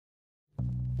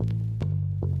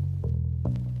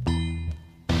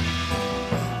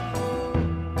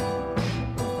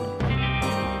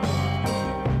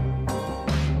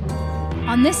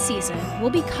On this season, we'll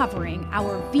be covering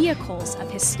our vehicles of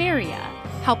hysteria,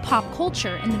 how pop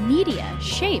culture and the media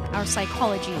shape our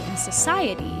psychology and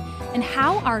society, and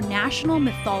how our national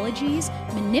mythologies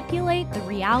manipulate the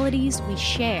realities we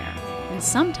share, and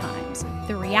sometimes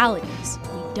the realities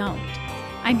we don't.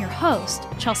 I'm your host,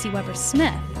 Chelsea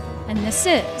Weber-Smith, and this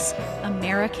is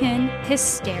American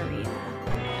Hysteria.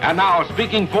 And now,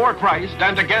 speaking for Christ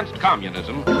and against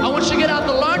communism, I want you to get out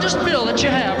the largest bill that you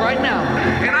have right now.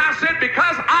 And I said,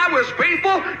 because I was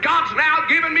faithful, God's now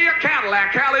given me a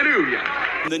Cadillac.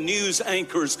 Hallelujah. The news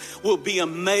anchors will be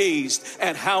amazed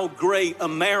at how great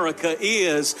America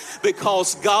is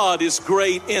because God is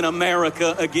great in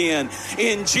America again.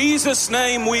 In Jesus'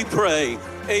 name we pray.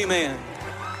 Amen.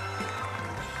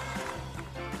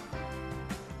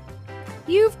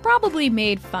 You've probably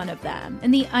made fun of them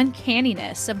and the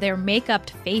uncanniness of their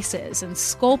make-upped faces and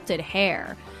sculpted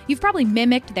hair. You've probably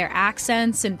mimicked their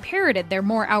accents and parroted their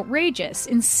more outrageous,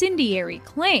 incendiary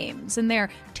claims and their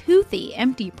toothy,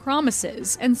 empty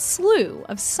promises and slew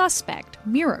of suspect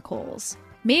miracles.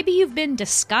 Maybe you've been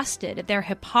disgusted at their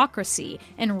hypocrisy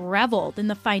and reveled in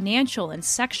the financial and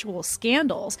sexual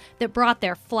scandals that brought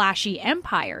their flashy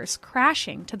empires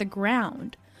crashing to the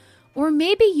ground. Or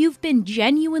maybe you've been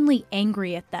genuinely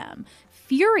angry at them,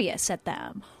 furious at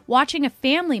them, watching a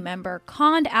family member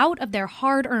conned out of their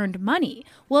hard-earned money,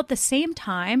 while at the same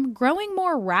time growing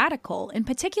more radical in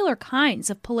particular kinds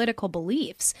of political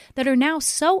beliefs that are now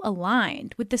so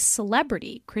aligned with this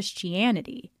celebrity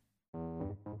Christianity.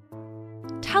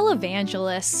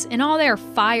 Televangelists, in all their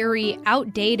fiery,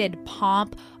 outdated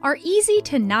pomp, are easy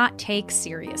to not take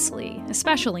seriously,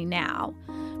 especially now.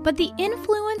 But the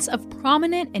influence of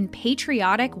prominent and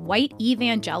patriotic white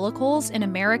evangelicals in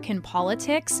American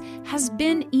politics has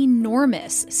been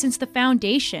enormous since the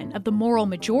foundation of the moral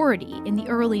majority in the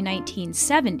early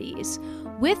 1970s,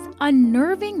 with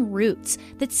unnerving roots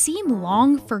that seem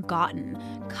long forgotten,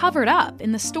 covered up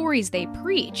in the stories they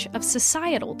preach of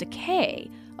societal decay,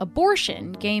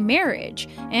 abortion, gay marriage,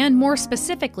 and more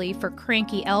specifically for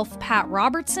cranky elf Pat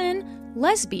Robertson,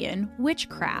 lesbian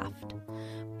witchcraft.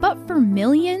 But for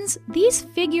millions, these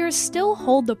figures still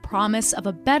hold the promise of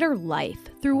a better life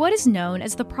through what is known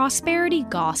as the prosperity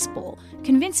gospel,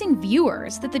 convincing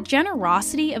viewers that the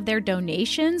generosity of their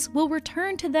donations will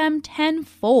return to them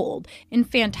tenfold in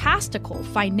fantastical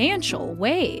financial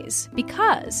ways,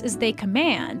 because, as they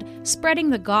command,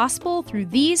 spreading the gospel through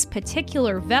these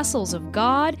particular vessels of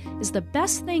God is the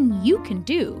best thing you can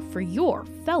do for your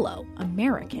fellow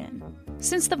American.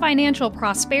 Since the financial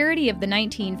prosperity of the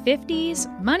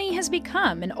 1950s, money has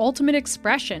become an ultimate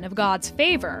expression of God's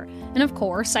favor. And of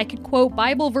course, I could quote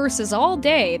Bible verses all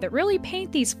day that really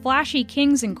paint these flashy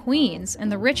kings and queens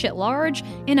and the rich at large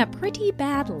in a pretty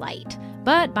bad light.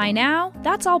 But by now,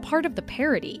 that's all part of the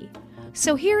parody.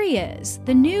 So here he is,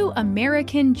 the new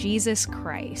American Jesus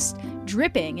Christ,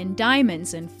 dripping in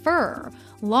diamonds and fur,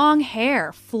 long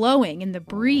hair flowing in the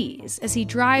breeze as he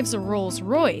drives a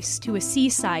Rolls-Royce to a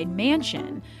seaside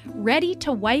mansion, ready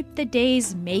to wipe the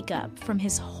day's makeup from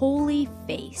his holy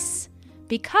face.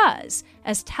 Because,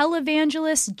 as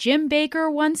televangelist Jim Bakker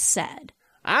once said,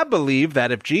 I believe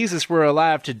that if Jesus were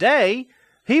alive today,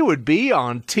 he would be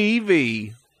on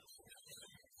TV.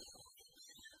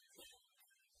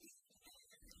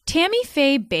 Tammy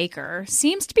Faye Bakker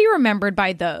seems to be remembered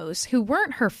by those who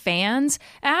weren't her fans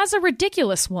as a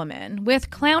ridiculous woman with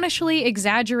clownishly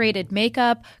exaggerated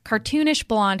makeup, cartoonish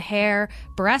blonde hair,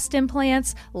 breast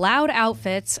implants, loud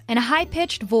outfits, and a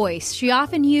high-pitched voice she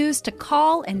often used to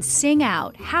call and sing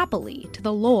out happily to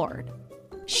the Lord.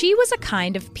 She was a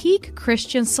kind of peak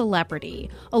Christian celebrity,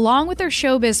 along with her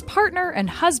showbiz partner and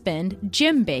husband,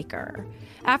 Jim Bakker.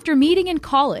 After meeting in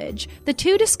college, the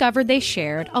two discovered they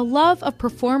shared a love of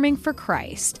performing for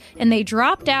Christ, and they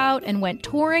dropped out and went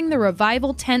touring the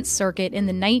revival tent circuit in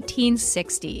the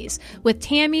 1960s with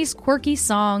Tammy's quirky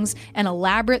songs and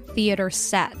elaborate theater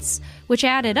sets, which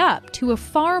added up to a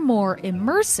far more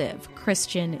immersive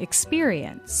Christian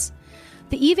experience.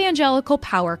 The evangelical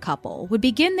power couple would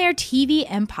begin their TV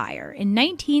empire in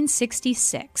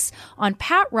 1966 on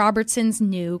Pat Robertson's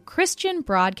new Christian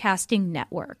Broadcasting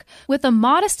Network with a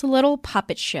modest little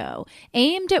puppet show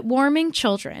aimed at warming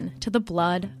children to the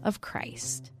blood of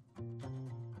Christ.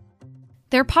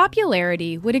 Their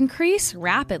popularity would increase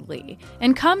rapidly,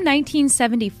 and come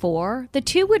 1974, the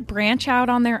two would branch out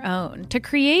on their own to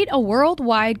create a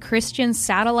worldwide Christian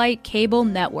satellite cable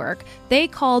network they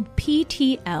called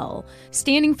PTL,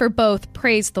 standing for both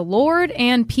Praise the Lord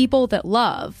and People That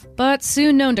Love, but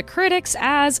soon known to critics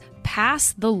as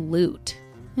Pass the Loot.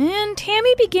 And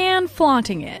Tammy began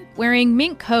flaunting it, wearing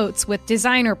mink coats with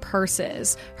designer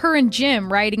purses, her and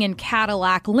Jim riding in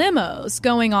Cadillac limos,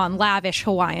 going on lavish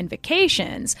Hawaiian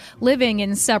vacations, living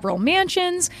in several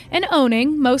mansions, and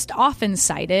owning, most often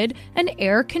cited, an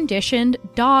air-conditioned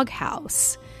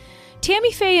doghouse.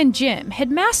 Tammy Faye and Jim had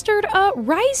mastered a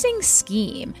rising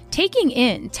scheme, taking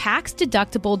in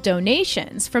tax-deductible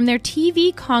donations from their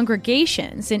TV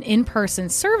congregations and in-person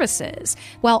services,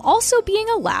 while also being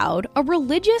allowed a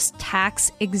religious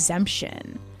tax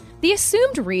exemption. The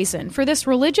assumed reason for this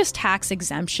religious tax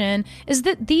exemption is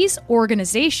that these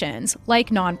organizations, like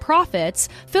nonprofits,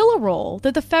 fill a role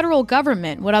that the federal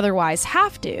government would otherwise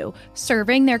have to,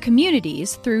 serving their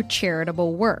communities through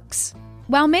charitable works.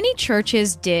 While many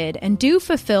churches did and do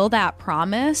fulfill that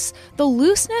promise, the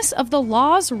looseness of the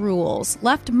law's rules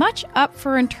left much up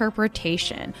for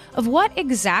interpretation of what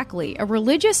exactly a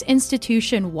religious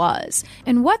institution was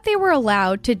and what they were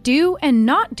allowed to do and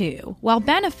not do while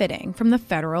benefiting from the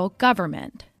federal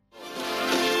government.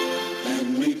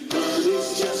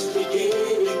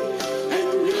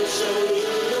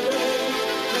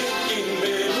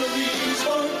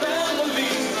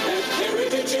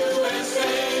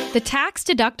 The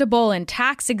tax-deductible and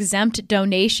tax-exempt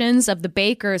donations of the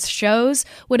Bakers' shows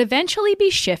would eventually be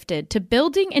shifted to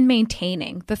building and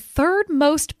maintaining the third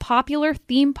most popular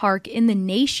theme park in the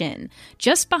nation,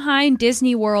 just behind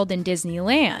Disney World and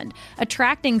Disneyland,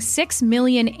 attracting 6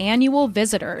 million annual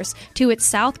visitors to its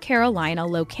South Carolina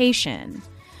location.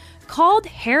 Called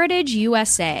Heritage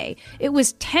USA, it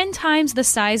was 10 times the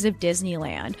size of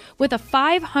Disneyland, with a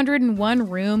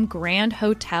 501-room grand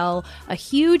hotel, a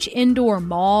huge indoor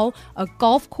mall, a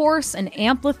golf course, an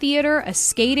amphitheater, a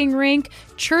skating rink,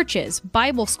 churches,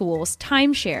 Bible schools,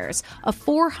 timeshares, a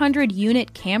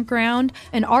 400-unit campground,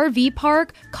 an RV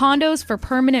park, condos for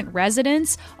permanent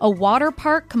residents, a water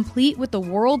park complete with the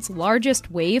world's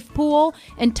largest wave pool,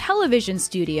 and television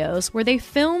studios where they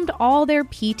filmed all their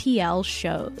PTL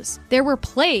shows. There were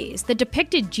plays that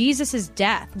depicted Jesus'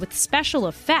 death with special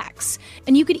effects,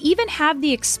 and you could even have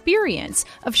the experience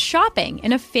of shopping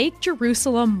in a fake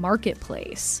Jerusalem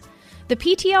marketplace. The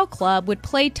PTL Club would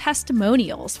play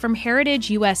testimonials from Heritage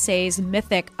USA's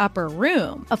mythic Upper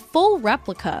Room, a full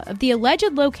replica of the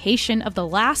alleged location of the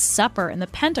Last Supper and the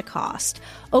Pentecost,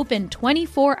 open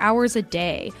 24 hours a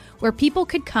day, where people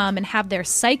could come and have their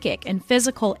psychic and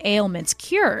physical ailments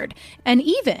cured, and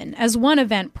even, as one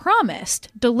event promised,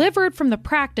 delivered from the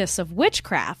practice of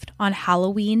witchcraft on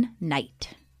Halloween night.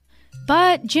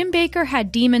 But Jim Bakker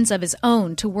had demons of his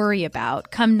own to worry about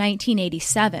come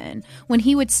 1987, when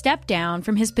he would step down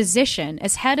from his position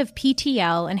as head of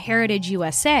PTL and Heritage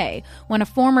USA when a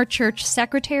former church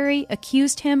secretary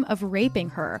accused him of raping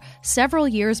her several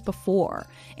years before,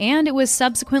 and it was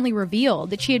subsequently revealed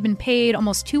that she had been paid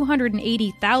almost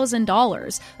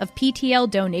 $280,000 of PTL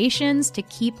donations to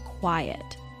keep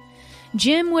quiet.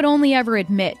 Jim would only ever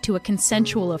admit to a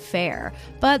consensual affair,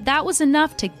 but that was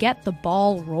enough to get the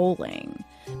ball rolling.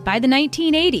 By the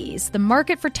 1980s, the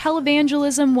market for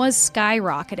televangelism was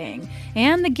skyrocketing,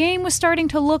 and the game was starting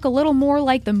to look a little more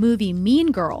like the movie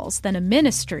Mean Girls than a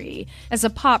ministry, as a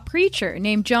pop preacher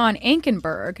named John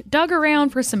Ankenberg dug around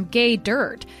for some gay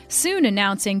dirt, soon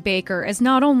announcing Bakker as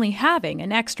not only having an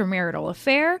extramarital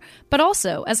affair, but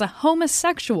also as a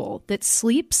homosexual that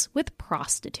sleeps with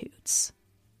prostitutes.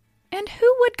 And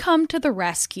who would come to the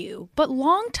rescue but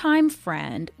longtime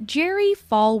friend Jerry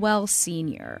Falwell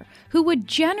Sr., who would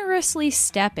generously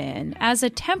step in as a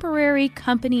temporary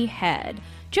company head,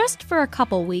 just for a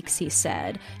couple weeks, he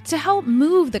said, to help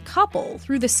move the couple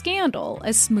through the scandal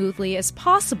as smoothly as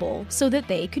possible so that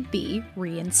they could be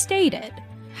reinstated.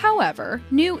 However,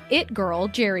 new it girl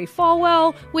Jerry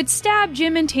Falwell would stab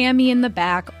Jim and Tammy in the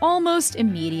back almost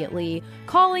immediately,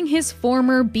 calling his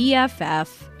former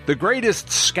BFF the greatest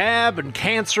scab and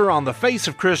cancer on the face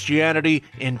of Christianity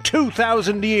in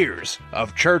 2,000 years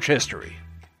of church history.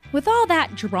 With all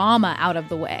that drama out of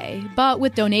the way, but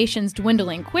with donations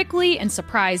dwindling quickly and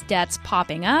surprise deaths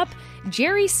popping up,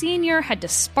 Jerry Sr. had to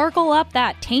sparkle up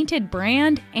that tainted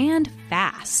brand and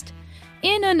fast.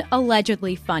 In an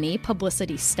allegedly funny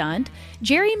publicity stunt,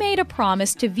 Jerry made a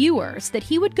promise to viewers that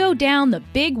he would go down the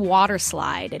big water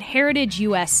slide at Heritage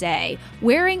USA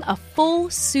wearing a full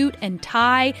suit and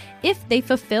tie if they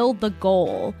fulfilled the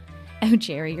goal. Oh,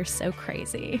 Jerry, you're so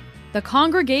crazy. The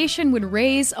congregation would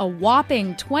raise a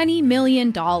whopping $20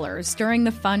 million during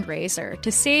the fundraiser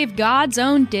to save God's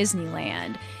own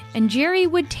Disneyland, and Jerry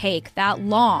would take that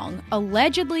long,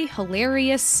 allegedly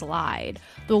hilarious slide,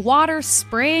 the water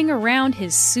spraying around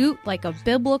his suit like a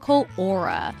biblical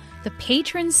aura, the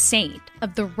patron saint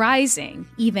of the rising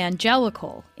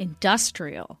evangelical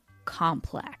industrial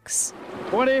complex.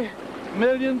 $20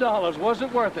 million. Was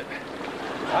it worth it?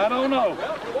 I don't know.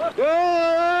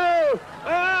 Whoa!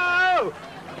 Oh!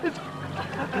 It's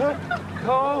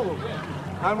cold.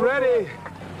 I'm ready.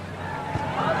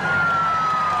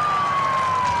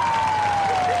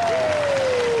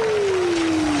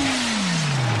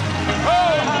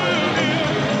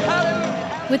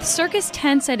 With circus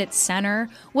tents at its center,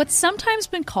 what's sometimes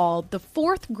been called the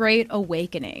Fourth Great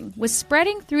Awakening was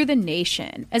spreading through the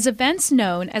nation as events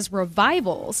known as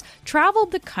revivals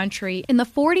traveled the country in the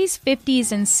 40s,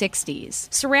 50s, and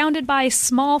 60s, surrounded by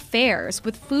small fairs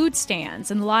with food stands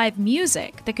and live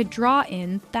music that could draw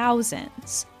in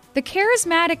thousands. The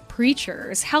charismatic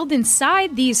preachers held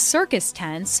inside these circus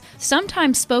tents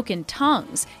sometimes spoke in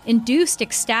tongues, induced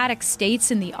ecstatic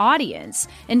states in the audience,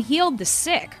 and healed the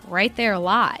sick right there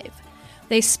live.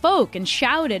 They spoke and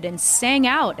shouted and sang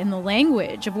out in the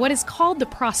language of what is called the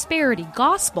prosperity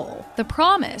gospel, the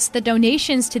promise that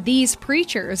donations to these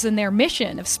preachers and their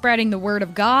mission of spreading the word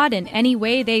of God in any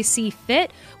way they see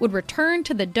fit would return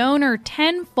to the donor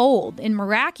tenfold in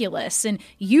miraculous and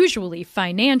usually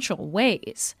financial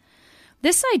ways.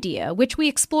 This idea, which we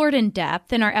explored in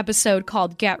depth in our episode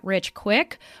called Get Rich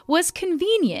Quick, was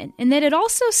convenient in that it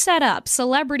also set up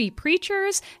celebrity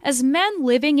preachers as men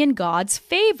living in God's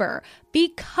favor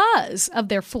because of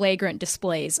their flagrant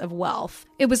displays of wealth.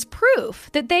 It was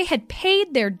proof that they had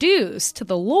paid their dues to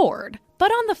the Lord. But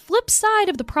on the flip side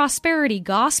of the prosperity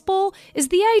gospel is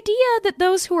the idea that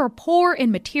those who are poor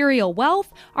in material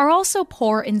wealth are also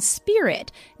poor in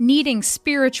spirit, needing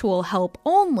spiritual help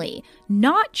only,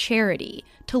 not charity,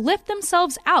 to lift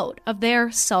themselves out of their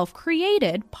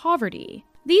self-created poverty.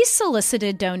 These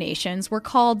solicited donations were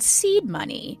called seed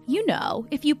money. You know,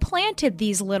 if you planted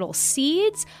these little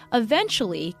seeds,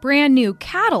 eventually brand new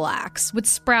Cadillacs would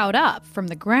sprout up from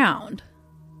the ground.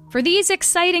 For these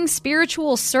exciting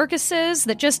spiritual circuses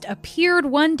that just appeared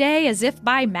one day as if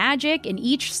by magic in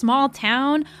each small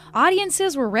town,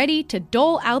 audiences were ready to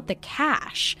dole out the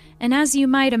cash. And as you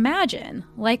might imagine,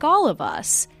 like all of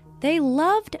us, they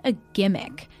loved a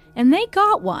gimmick. And they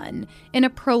got one in a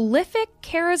prolific,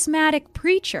 charismatic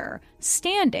preacher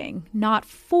standing not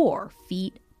 4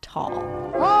 feet tall.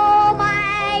 Oh,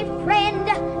 my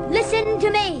friend, listen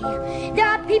to me. There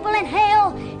are people in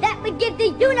hell that would give the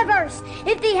universe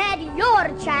if they had your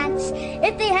chance,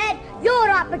 if they had your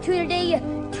opportunity.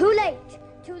 Too late.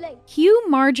 Too late. Hugh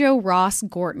Marjoe Ross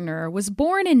Gortner was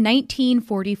born in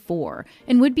 1944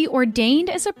 and would be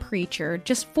ordained as a preacher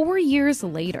just 4 years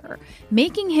later,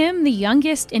 making him the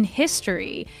youngest in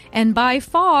history and by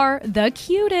far the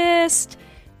cutest.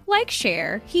 Like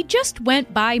Cher, he just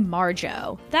went by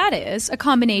Marjoe, that is, a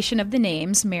combination of the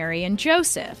names Mary and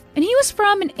Joseph, and he was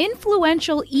from an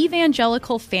influential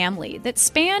evangelical family that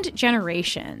spanned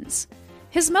generations.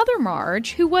 His mother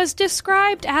Marge, who was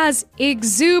described as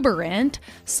exuberant,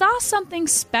 saw something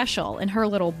special in her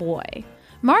little boy.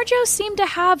 Marjoe seemed to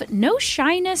have no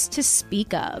shyness to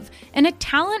speak of, and a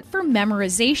talent for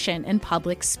memorization and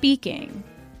public speaking.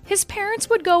 His parents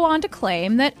would go on to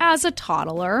claim that as a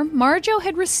toddler, Marjoe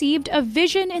had received a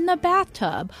vision in the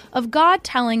bathtub of God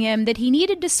telling him that he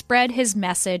needed to spread his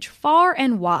message far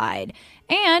and wide,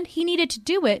 and he needed to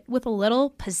do it with a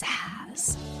little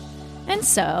pizzazz. And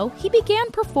so, he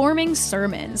began performing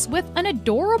sermons with an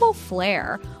adorable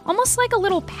flair, almost like a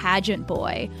little pageant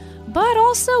boy, but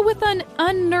also with an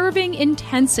unnerving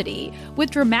intensity,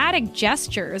 with dramatic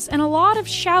gestures and a lot of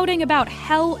shouting about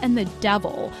hell and the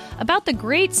devil, about the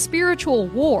great spiritual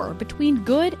war between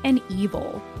good and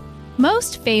evil.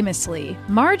 Most famously,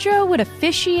 Marjoe would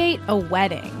officiate a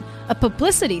wedding, a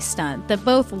publicity stunt that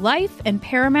both Life and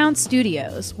Paramount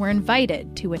Studios were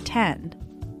invited to attend.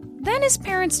 Then his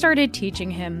parents started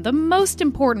teaching him the most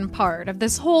important part of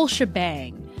this whole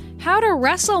shebang: how to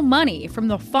wrestle money from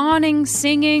the fawning,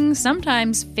 singing,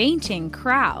 sometimes fainting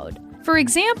crowd. For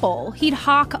example, he'd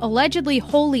hawk allegedly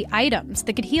holy items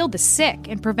that could heal the sick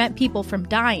and prevent people from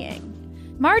dying.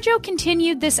 Marjoe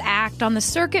continued this act on the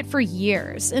circuit for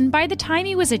years, and by the time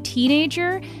he was a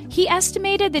teenager, he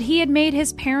estimated that he had made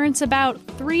his parents about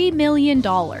 $3 million,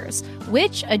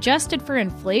 which, adjusted for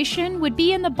inflation, would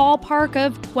be in the ballpark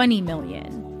of $20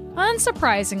 million.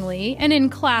 Unsurprisingly, and in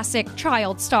classic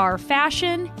child star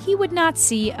fashion, he would not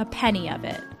see a penny of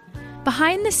it.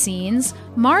 Behind the scenes,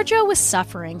 Marjoe was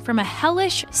suffering from a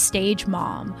hellish stage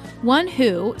mom, one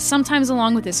who, sometimes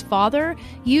along with his father,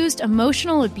 used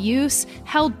emotional abuse,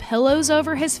 held pillows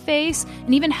over his face,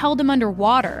 and even held him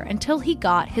underwater until he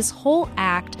got his whole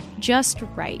act just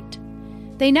right.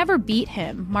 They never beat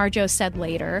him, Marjoe said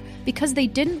later, because they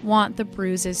didn't want the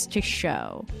bruises to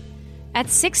show. At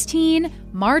 16,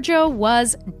 Marjoe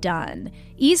was done.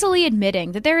 easily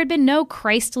admitting that there had been no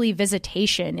Christly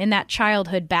visitation in that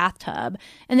childhood bathtub,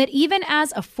 and that even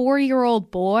as a 4-year-old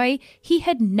boy, he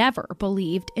had never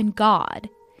believed in God.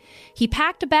 He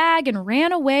packed a bag and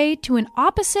ran away to an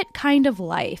opposite kind of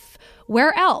life.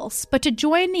 Where else but to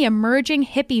join the emerging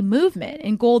hippie movement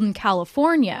in Golden,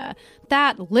 California,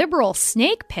 that liberal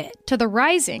snake pit to the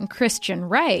rising Christian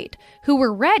right, who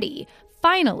were ready,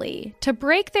 finally, to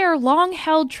break their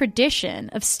long-held tradition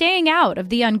of staying out of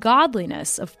the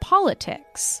ungodliness of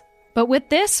politics. But with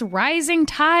this rising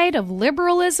tide of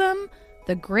liberalism,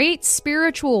 the great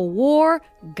spiritual war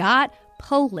got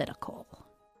political.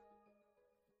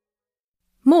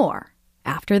 More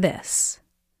after this.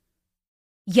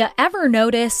 You ever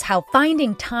notice how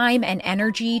finding time and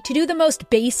energy to do the most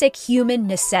basic human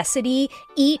necessity,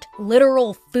 eat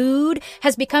literal food,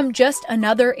 has become just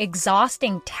another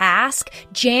exhausting task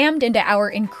jammed into our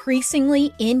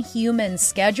increasingly inhuman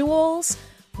schedules?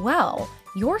 Well,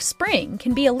 your spring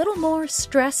can be a little more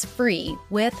stress-free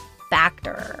with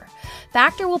Factor.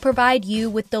 Factor will provide you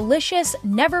with delicious,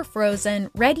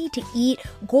 never-frozen, ready-to-eat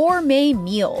gourmet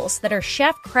meals that are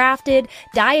chef-crafted,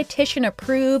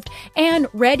 dietitian-approved, and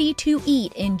ready to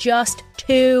eat in just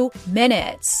 2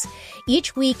 minutes.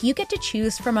 Each week, you get to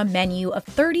choose from a menu of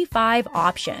 35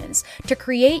 options to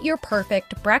create your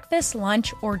perfect breakfast,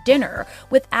 lunch, or dinner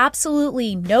with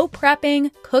absolutely no prepping,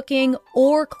 cooking,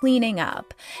 or cleaning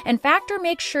up. And Factor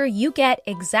makes sure you get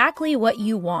exactly what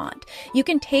you want. You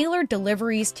can tailor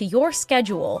deliveries to your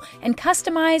schedule and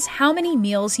customize how many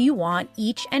meals you want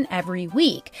each and every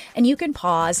week, and you can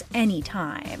pause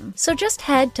anytime. So just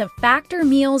head to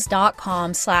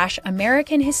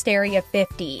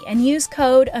factormeals.com/AmericanHysteria50 and use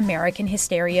code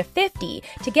AmericanHysteria50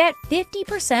 to get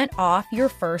 50% off your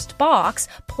first box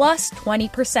plus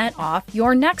 20% off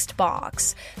your next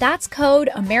box. That's code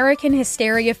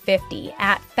AmericanHysteria50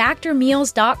 at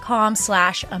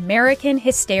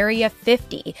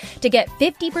factormeals.com/AmericanHysteria50 to get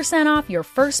 50% off your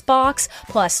first box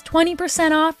plus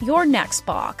 20% off your next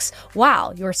box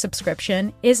while your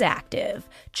subscription is active.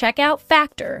 Check out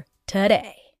Factor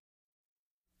today.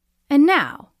 And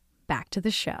now, back to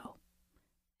the show.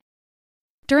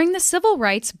 During the civil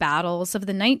rights battles of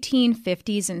the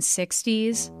 1950s and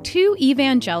 60s, 2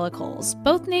 evangelicals,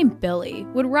 both named Billy,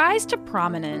 would rise to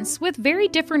prominence with very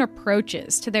different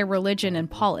approaches to their religion and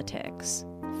politics.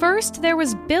 First, there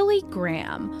was Billy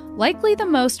Graham, likely the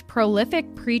most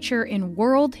prolific preacher in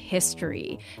world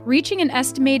history, reaching an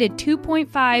estimated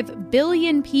 2.5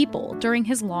 billion people during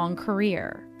his long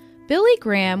career. Billy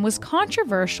Graham was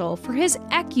controversial for his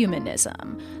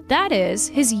ecumenism, that is,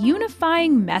 his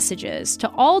unifying messages to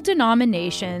all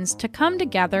denominations to come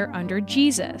together under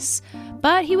Jesus.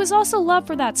 But he was also loved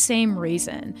for that same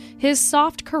reason, his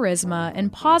soft charisma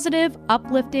and positive,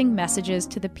 uplifting messages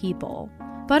to the people.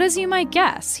 But as you might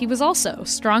guess, he was also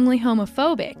strongly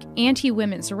homophobic,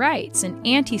 anti-women's rights, and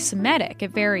anti-Semitic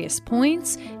at various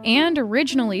points, and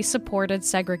originally supported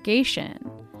segregation.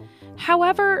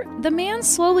 However, the man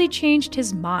slowly changed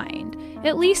his mind,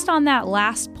 at least on that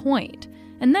last point,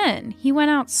 and then he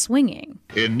went out swinging.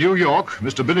 In New York,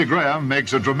 Mr. Billy Graham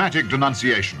makes a dramatic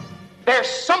denunciation. There's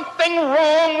something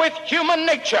wrong with human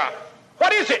nature.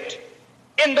 What is it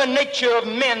in the nature of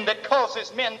men that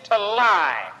causes men to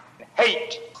lie,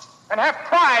 hate, and have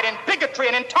pride and bigotry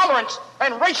and intolerance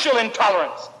and racial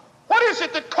intolerance? What is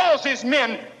it that causes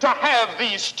men to have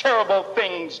these terrible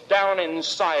things down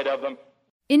inside of them?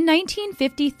 In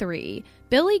 1953,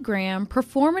 Billy Graham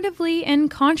performatively and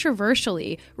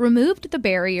controversially removed the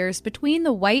barriers between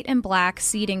the white and black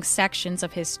seating sections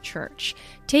of his church,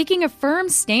 taking a firm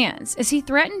stance as he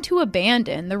threatened to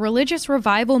abandon the religious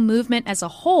revival movement as a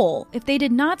whole if they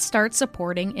did not start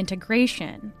supporting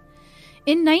integration.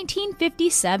 In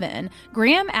 1957,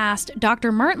 Graham asked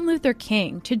Dr. Martin Luther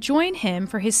King to join him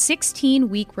for his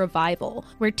 16-week revival,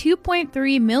 where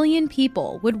 2.3 million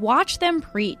people would watch them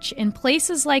preach in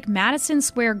places like Madison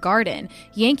Square Garden,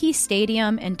 Yankee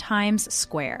Stadium, and Times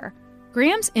Square.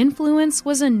 Graham's influence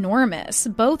was enormous,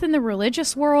 both in the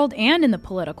religious world and in the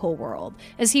political world,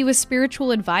 as he was spiritual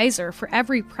advisor for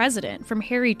every president from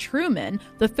Harry Truman,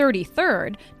 the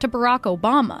 33rd, to Barack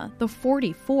Obama, the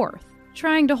 44th.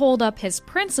 Trying to hold up his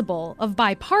principle of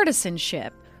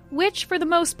bipartisanship, which for the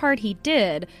most part he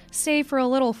did, save for a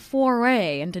little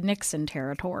foray into Nixon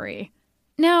territory.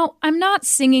 Now, I'm not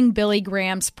singing Billy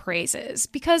Graham's praises,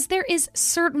 because there is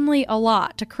certainly a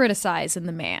lot to criticize in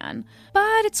the man,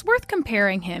 but it's worth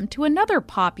comparing him to another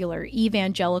popular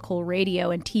evangelical radio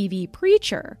and TV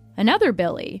preacher, another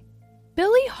Billy,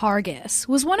 Billy Hargis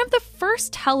was one of the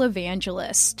first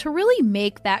televangelists to really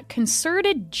make that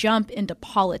concerted jump into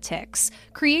politics,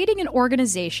 creating an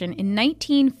organization in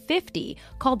 1950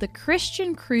 called the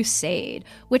Christian Crusade,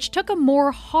 which took a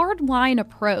more hardline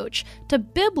approach to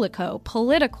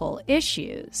biblico-political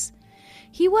issues.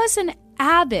 He was an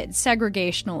avid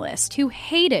segregationalist who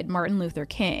hated Martin Luther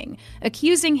King,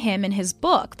 accusing him in his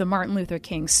book, The Martin Luther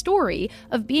King Story,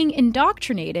 of being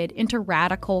indoctrinated into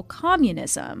radical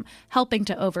communism, helping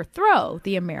to overthrow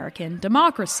the American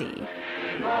democracy.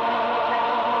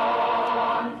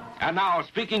 And now,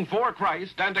 speaking for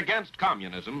Christ and against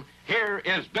communism, here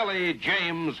is Billy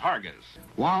James Hargis.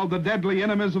 While the deadly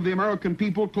enemies of the American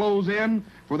people close in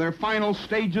for their final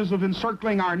stages of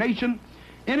encircling our nation,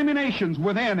 enemy nations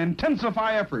within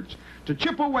intensify efforts to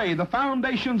chip away the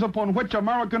foundations upon which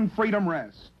American freedom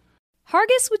rests.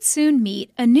 Hargis would soon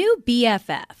meet a new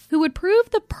BFF who would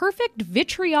prove the perfect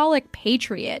vitriolic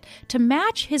patriot to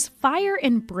match his fire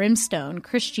and brimstone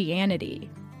Christianity.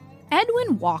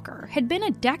 Edwin Walker had been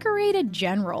a decorated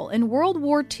general in World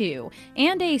War II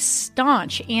and a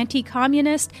staunch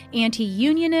anti-communist,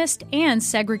 anti-unionist, and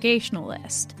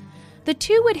segregationalist. The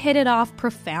two would hit it off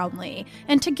profoundly,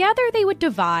 and together they would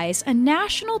devise a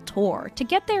national tour to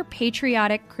get their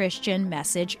patriotic Christian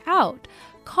message out,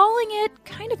 calling it,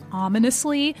 kind of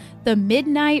ominously, the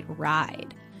Midnight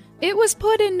Ride. It was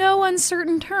put in no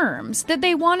uncertain terms that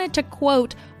they wanted to,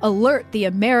 quote, alert the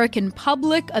American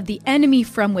public of the enemy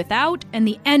from without and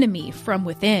the enemy from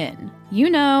within.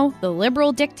 You know, the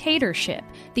liberal dictatorship,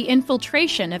 the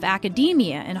infiltration of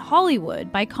academia and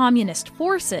Hollywood by communist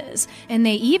forces, and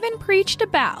they even preached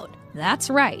about, that's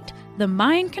right, the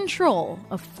mind control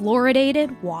of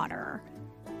fluoridated water.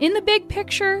 In the big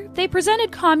picture, they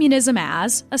presented communism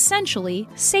as, essentially,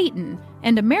 Satan,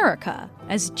 and America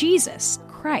as Jesus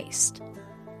Christ.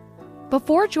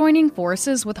 Before joining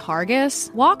forces with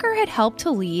Hargis, Walker had helped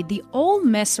to lead the Ole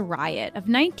Miss Riot of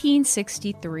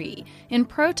 1963 in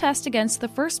protest against the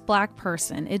first black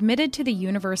person admitted to the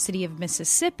University of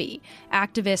Mississippi,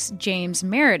 activist James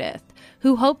Meredith,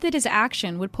 who hoped that his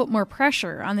action would put more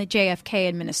pressure on the JFK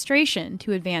administration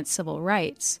to advance civil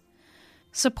rights.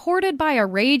 Supported by a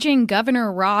raging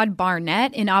Governor Rod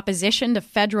Barnett in opposition to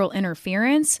federal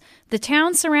interference, the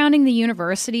town surrounding the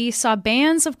university saw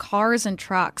bands of cars and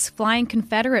trucks flying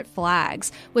Confederate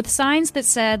flags with signs that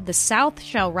said, "The South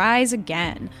shall rise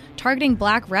again," targeting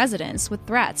black residents with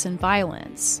threats and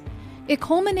violence. It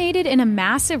culminated in a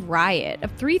massive riot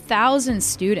of 3,000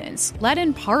 students, led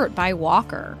in part by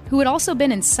Walker, who had also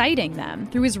been inciting them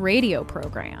through his radio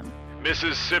program.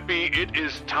 Mississippi, it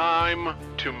is time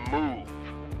to move.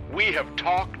 We have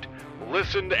talked,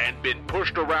 listened, and been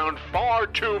pushed around far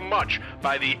too much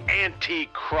by the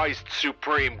Antichrist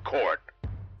Supreme Court.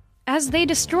 As they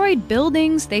destroyed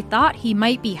buildings they thought he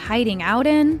might be hiding out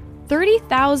in,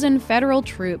 30,000 federal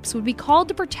troops would be called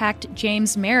to protect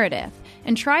James Meredith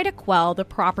and try to quell the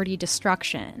property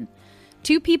destruction.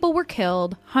 2 people were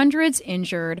killed, hundreds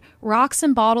injured, rocks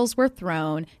and bottles were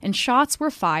thrown, and shots were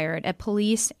fired at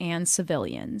police and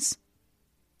civilians.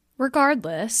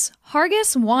 Regardless,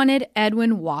 Hargis wanted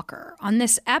Edwin Walker on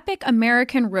this epic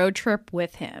American road trip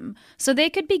with him so they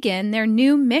could begin their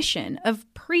new mission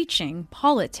of preaching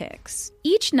politics.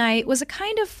 Each night was a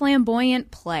kind of flamboyant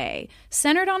play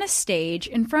centered on a stage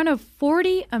in front of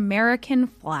 40 American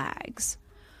flags.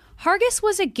 Hargis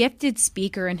was a gifted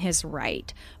speaker in his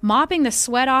right, mopping the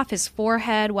sweat off his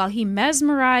forehead while he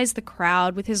mesmerized the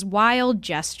crowd with his wild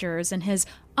gestures and his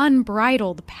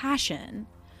unbridled passion.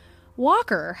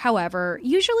 Walker, however,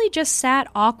 usually just sat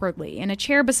awkwardly in a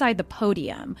chair beside the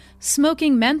podium,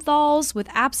 smoking menthols with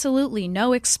absolutely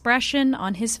no expression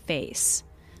on his face.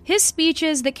 His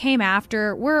speeches that came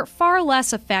after were far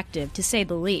less effective, to say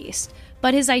the least,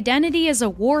 but his identity as a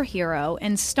war hero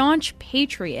and staunch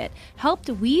patriot helped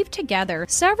weave together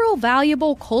several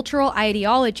valuable cultural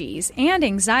ideologies and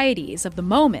anxieties of the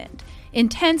moment: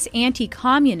 intense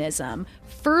anti-communism,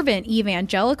 fervent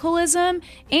evangelicalism,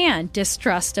 and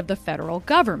distrust of the federal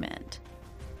government.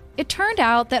 It turned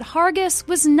out that Hargis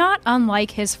was not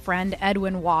unlike his friend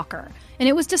Edwin Walker, and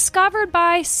it was discovered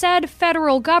by said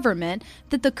federal government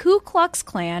that the Ku Klux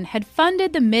Klan had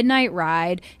funded the Midnight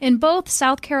Ride in both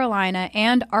South Carolina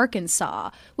and Arkansas,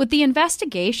 with the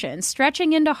investigation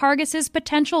stretching into Hargis's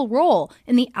potential role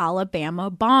in the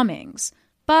Alabama bombings.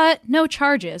 But no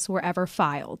charges were ever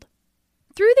filed.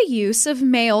 Through the use of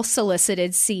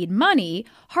mail-solicited seed money,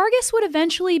 Hargis would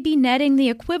eventually be netting the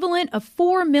equivalent of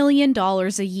 $4 million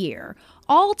a year,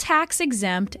 all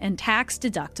tax-exempt and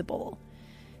tax-deductible.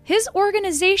 His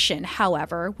organization,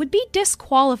 however, would be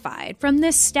disqualified from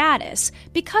this status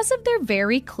because of their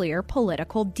very clear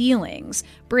political dealings,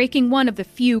 breaking one of the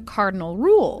few cardinal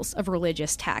rules of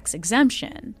religious tax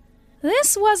exemption.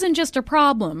 This wasn't just a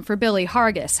problem for Billy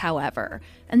Hargis, however,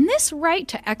 and this right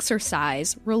to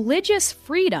exercise religious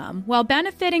freedom while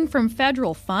benefiting from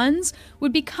federal funds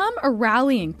would become a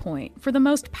rallying point for the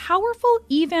most powerful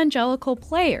evangelical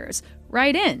players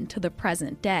right into the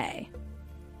present day.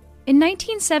 In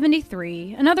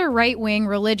 1973, another right-wing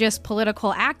religious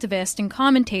political activist and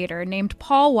commentator named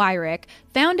Paul Weyrich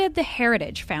founded the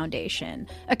Heritage Foundation,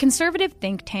 a conservative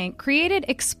think tank created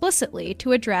explicitly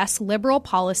to address liberal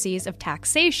policies of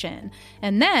taxation,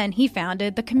 and then he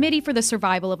founded the Committee for the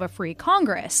Survival of a Free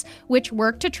Congress, which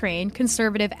worked to train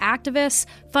conservative activists,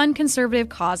 fund conservative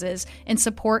causes, and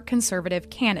support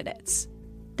conservative candidates.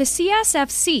 The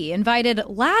CSFC invited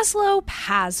Laszlo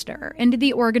Pazder into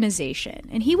the organization,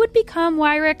 and he would become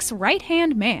Weyrich's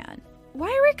right-hand man.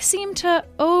 Weyrich seemed to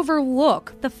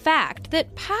overlook the fact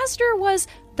that Pazder was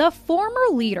the former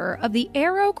leader of the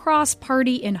Arrow Cross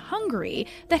Party in Hungary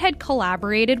that had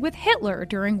collaborated with Hitler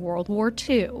during World War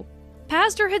II.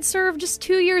 Pazder had served just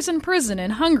 2 years in prison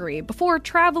in Hungary before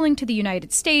traveling to the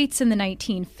United States in the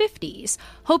 1950s,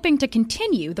 hoping to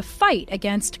continue the fight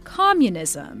against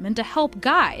communism and to help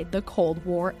guide the Cold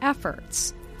War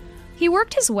efforts. He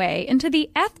worked his way into the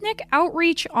ethnic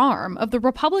outreach arm of the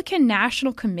Republican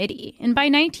National Committee, and by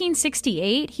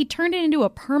 1968, he turned it into a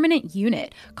permanent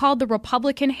unit called the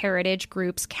Republican Heritage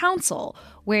Groups Council,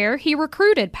 where he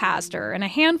recruited Pazder and a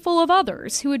handful of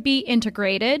others who would be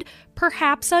integrated,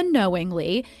 perhaps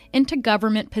unknowingly, into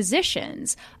government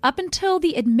positions up until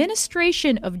the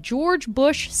administration of George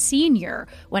Bush Sr.,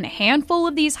 when a handful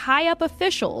of these high-up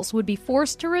officials would be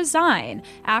forced to resign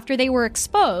after they were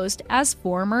exposed as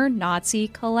former Nazi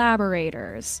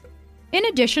collaborators. In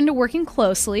addition to working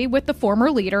closely with the former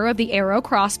leader of the Arrow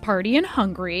Cross Party in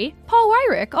Hungary, Paul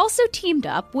Weyrich also teamed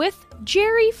up with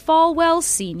Jerry Falwell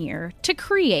Sr. to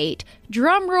create,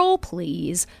 drumroll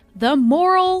please, the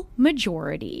moral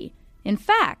majority. In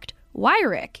fact,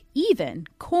 Weyrich even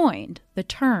coined the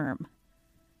term.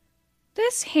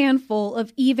 This handful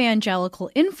of evangelical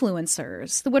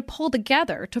influencers that would pull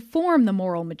together to form the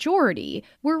moral majority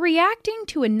were reacting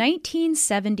to a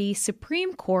 1970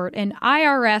 Supreme Court and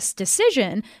IRS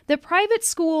decision that private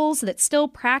schools that still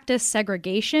practice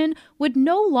segregation would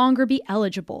no longer be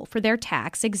eligible for their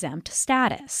tax-exempt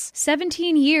status,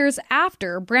 17 years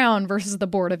after Brown versus the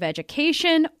Board of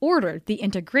Education ordered the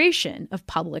integration of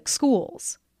public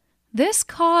schools. This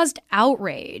caused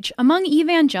outrage among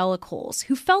evangelicals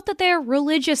who felt that their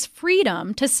religious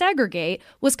freedom to segregate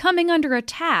was coming under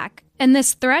attack, and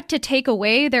this threat to take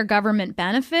away their government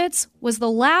benefits was the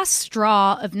last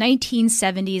straw of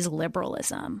 1970s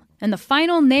liberalism, and the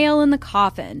final nail in the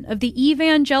coffin of the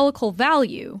evangelical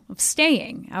value of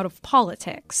staying out of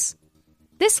politics.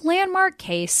 This landmark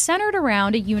case centered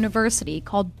around a university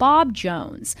called Bob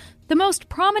Jones, the most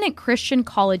prominent Christian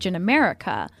college in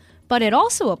America, but it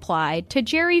also applied to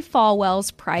Jerry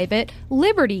Falwell's private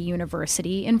Liberty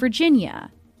University in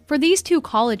Virginia. For these two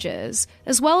colleges,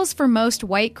 as well as for most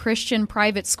white Christian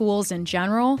private schools in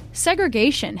general,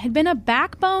 segregation had been a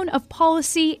backbone of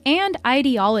policy and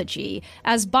ideology,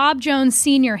 as Bob Jones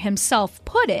Sr. himself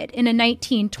put it in a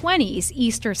 1920s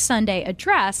Easter Sunday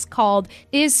address called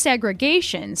 "Is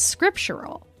Segregation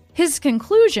Scriptural?" His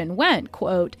conclusion went,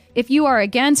 quote, "If you are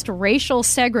against racial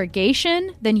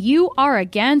segregation, then you are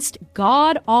against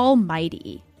God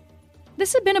Almighty."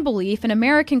 This had been a belief in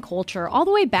American culture all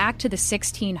the way back to the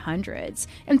 1600s,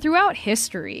 and throughout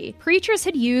history, preachers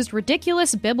had used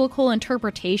ridiculous biblical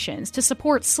interpretations to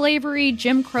support slavery,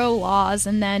 Jim Crow laws,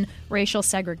 and then racial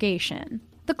segregation.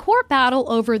 The court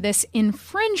battle over this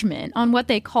infringement on what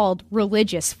they called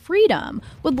religious freedom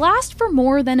would last for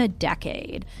more than a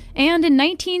decade. And in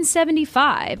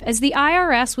 1975, as the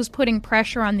IRS was putting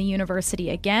pressure on the university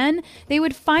again, they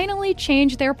would finally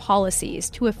change their policies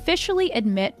to officially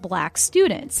admit black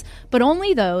students, but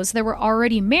only those that were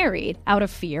already married out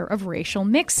of fear of racial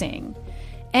mixing.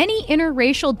 Any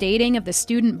interracial dating of the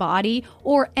student body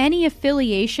or any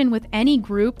affiliation with any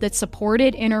group that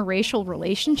supported interracial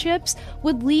relationships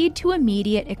would lead to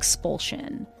immediate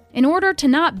expulsion. In order to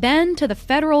not bend to the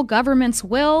federal government's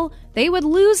will, they would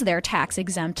lose their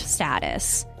tax-exempt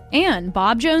status. And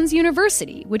Bob Jones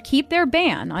University would keep their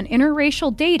ban on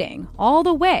interracial dating all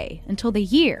the way until the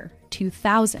year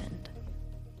 2000.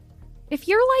 If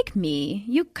you're like me,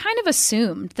 you kind of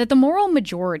assumed that the moral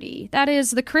majority, that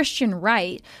is, the Christian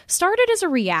right, started as a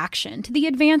reaction to the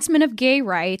advancement of gay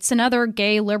rights and other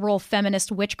gay, liberal, feminist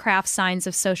witchcraft signs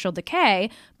of social decay,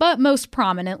 but most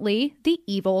prominently, the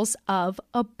evils of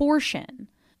abortion.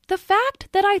 The fact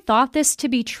that I thought this to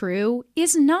be true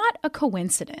is not a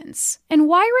coincidence, and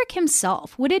Weyrich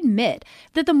himself would admit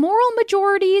that the moral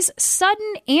majority's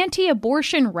sudden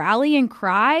anti-abortion rallying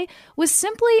cry was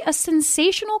simply a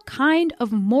sensational kind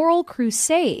of moral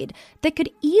crusade that could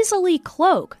easily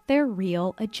cloak their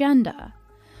real agenda.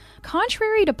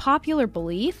 Contrary to popular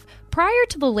belief, prior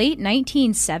to the late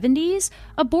 1970s,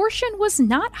 abortion was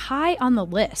not high on the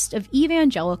list of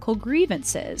evangelical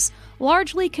grievances,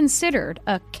 largely considered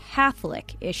a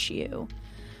Catholic issue.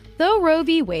 Though Roe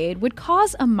v. Wade would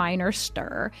cause a minor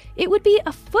stir, it would be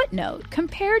a footnote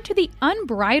compared to the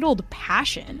unbridled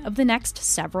passion of the next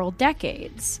several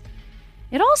decades.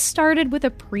 It all started with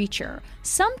a preacher,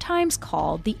 sometimes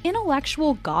called the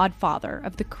intellectual godfather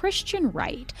of the Christian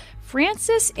right,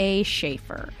 Francis A.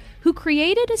 Schaeffer, who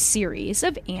created a series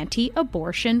of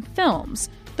anti-abortion films,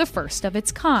 the first of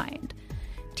its kind.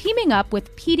 Teaming up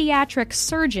with pediatric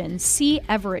surgeon C.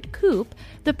 Everett Koop,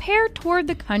 the pair toured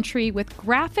the country with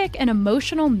graphic and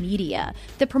emotional media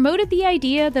that promoted the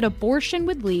idea that abortion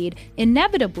would lead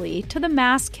inevitably to the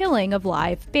mass killing of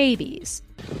live babies.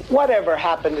 Whatever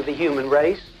happened to the human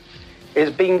race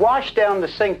is being washed down the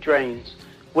sink drains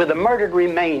with the murdered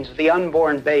remains of the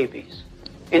unborn babies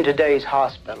in today's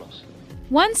hospitals.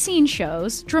 One scene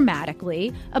shows,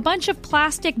 dramatically, a bunch of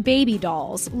plastic baby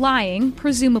dolls lying,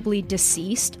 presumably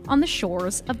deceased, on the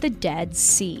shores of the Dead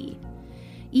Sea.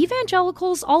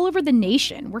 Evangelicals all over the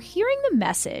nation were hearing the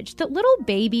message that little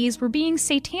babies were being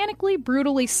satanically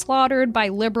brutally slaughtered by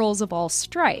liberals of all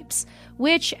stripes,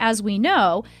 which, as we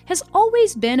know, has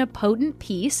always been a potent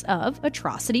piece of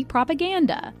atrocity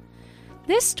propaganda.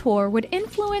 This tour would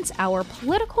influence our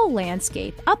political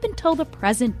landscape up until the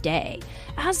present day,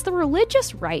 as the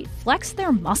religious right flexed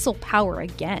their muscle power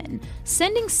again,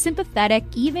 sending sympathetic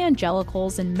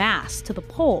evangelicals en masse to the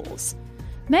polls.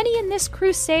 Many in this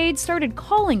crusade started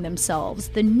calling themselves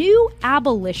the New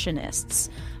Abolitionists,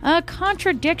 a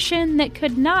contradiction that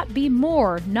could not be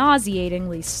more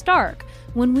nauseatingly stark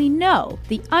when we know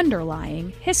the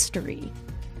underlying history.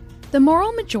 The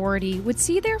moral majority would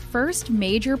see their first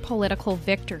major political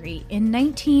victory in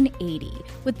 1980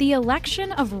 with the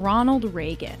election of Ronald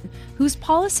Reagan, whose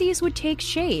policies would take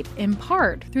shape in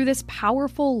part through this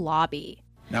powerful lobby.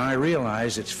 Now, I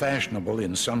realize it's fashionable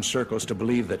in some circles to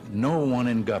believe that no one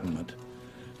in government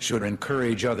should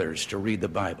encourage others to read the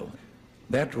Bible.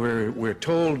 That we're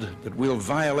told that we'll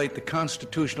violate the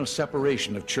constitutional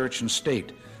separation of church and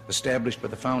state established by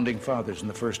the Founding Fathers in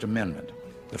the First Amendment.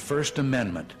 The First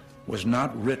Amendment was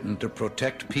not written to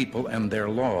protect people and their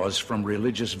laws from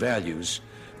religious values.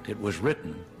 It was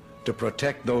written to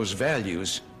protect those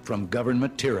values from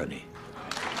government tyranny.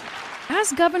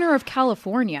 As governor of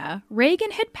California,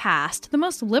 Reagan had passed the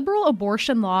most liberal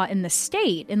abortion law in the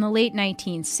state in the late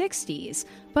 1960s,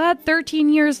 but 13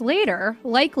 years later,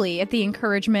 likely at the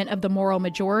encouragement of the moral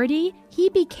majority, he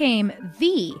became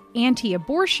the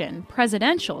anti-abortion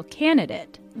presidential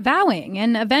candidate, vowing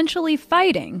and eventually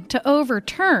fighting to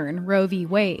overturn Roe v.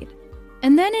 Wade.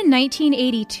 And then in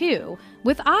 1982,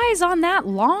 with eyes on that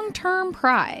long-term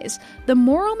prize, the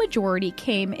moral majority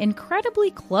came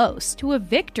incredibly close to a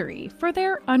victory for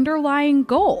their underlying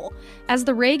goal, as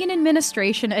the Reagan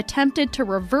administration attempted to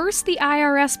reverse the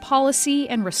IRS policy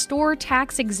and restore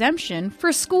tax exemption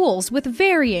for schools with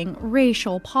varying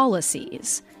racial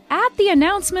policies. At the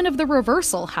announcement of the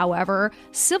reversal, however,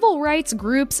 civil rights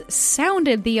groups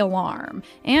sounded the alarm,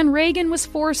 and Reagan was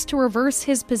forced to reverse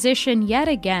his position yet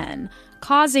again,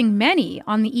 causing many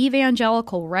on the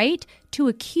evangelical right to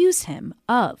accuse him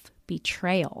of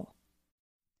betrayal.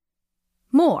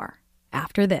 More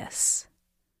after this.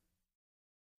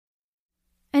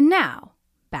 And now,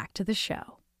 back to the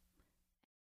show.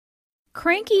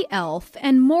 Cranky elf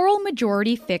and moral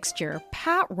majority fixture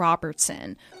Pat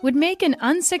Robertson would make an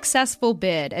unsuccessful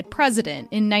bid at president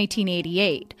in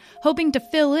 1988, hoping to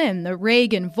fill in the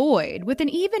Reagan void with an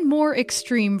even more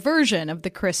extreme version of the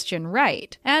Christian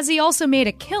right, as he also made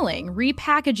a killing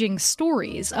repackaging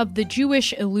stories of the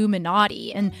Jewish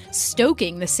Illuminati and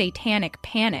stoking the satanic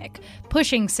panic,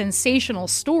 pushing sensational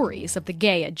stories of the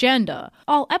gay agenda,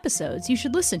 all episodes you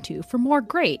should listen to for more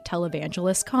great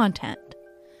televangelist content.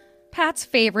 Pat's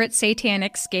favorite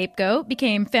satanic scapegoat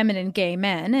became feminine gay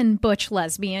men and butch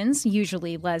lesbians,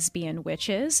 usually lesbian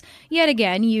witches, yet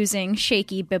again using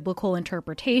shaky biblical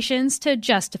interpretations to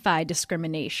justify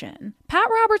discrimination. Pat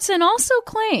Robertson also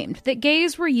claimed that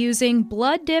gays were using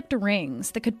blood-dipped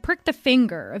rings that could prick the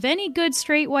finger of any good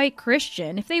straight white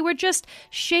Christian if they were just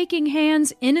shaking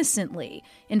hands innocently,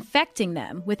 infecting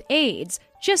them with AIDS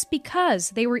just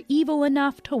because they were evil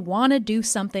enough to want to do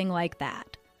something like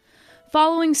that.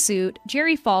 Following suit,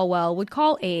 Jerry Falwell would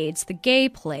call AIDS the gay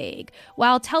plague,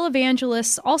 while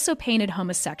televangelists also painted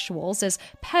homosexuals as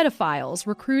pedophiles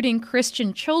recruiting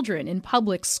Christian children in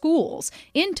public schools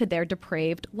into their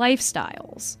depraved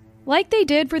lifestyles. Like they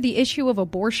did for the issue of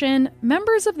abortion,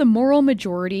 members of the moral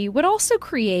majority would also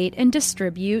create and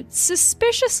distribute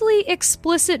suspiciously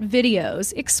explicit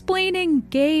videos explaining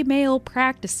gay male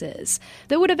practices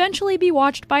that would eventually be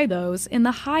watched by those in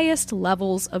the highest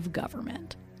levels of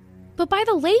government. But by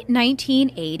the late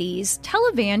 1980s,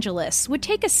 televangelists would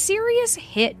take a serious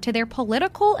hit to their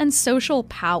political and social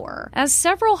power, as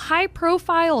several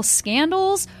high-profile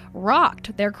scandals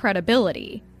rocked their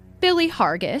credibility. Billy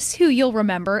Hargis, who you'll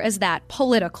remember as that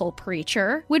political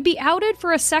preacher, would be outed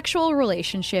for a sexual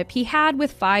relationship he had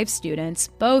with 5 students,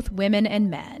 both women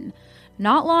and men.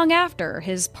 Not long after,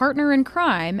 his partner in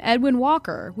crime, Edwin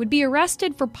Walker, would be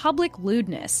arrested for public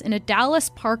lewdness in a Dallas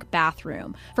Park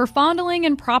bathroom for fondling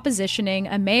and propositioning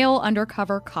a male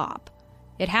undercover cop.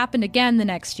 It happened again the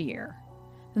next year.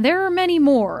 There are many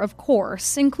more, of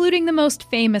course, including the most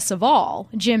famous of all,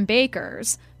 Jim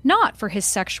Bakers, not for his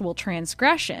sexual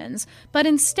transgressions, but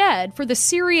instead for the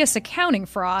serious accounting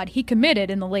fraud he committed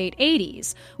in the late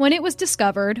 80s, when it was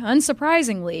discovered,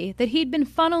 unsurprisingly, that he'd been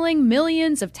funneling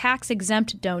millions of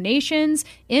tax-exempt donations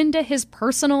into his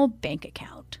personal bank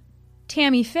account.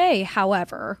 Tammy Faye,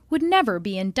 however, would never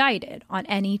be indicted on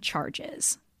any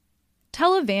charges.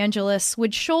 Televangelists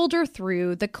would shoulder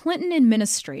through the Clinton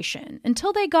administration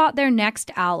until they got their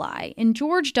next ally in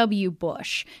George W.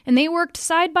 Bush, and they worked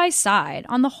side by side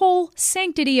on the whole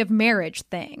sanctity of marriage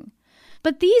thing.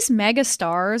 But these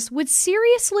megastars would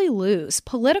seriously lose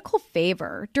political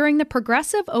favor during the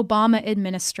progressive Obama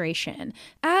administration,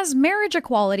 as marriage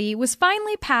equality was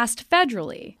finally passed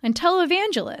federally, and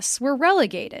televangelists were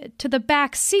relegated to the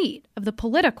back seat of the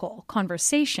political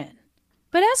conversation.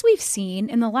 But as we've seen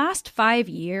in the last 5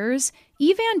 years,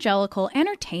 evangelical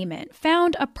entertainment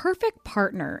found a perfect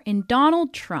partner in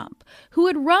Donald Trump, who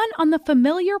would run on the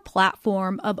familiar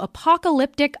platform of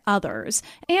apocalyptic others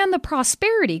and the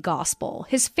prosperity gospel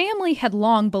his family had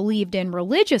long believed in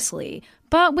religiously,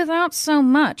 but without so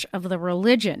much of the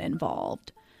religion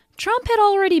involved. Trump had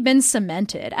already been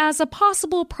cemented as a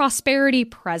possible prosperity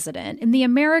president in the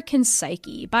American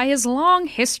psyche by his long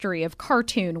history of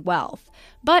cartoon wealth,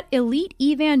 but elite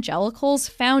evangelicals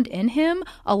found in him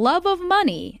a love of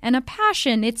money and a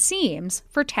passion, it seems,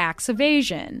 for tax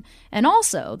evasion, and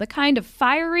also the kind of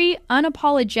fiery,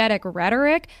 unapologetic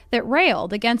rhetoric that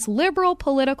railed against liberal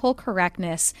political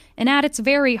correctness and, at its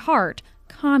very heart,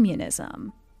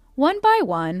 communism. One by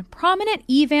one, prominent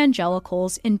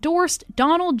evangelicals endorsed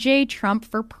Donald J. Trump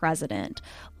for president,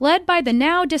 led by the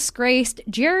now disgraced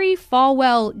Jerry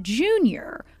Falwell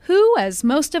Jr., who, as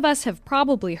most of us have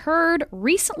probably heard,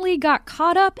 recently got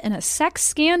caught up in a sex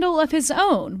scandal of his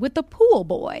own with the pool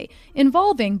boy,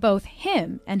 involving both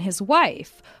him and his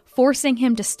wife, forcing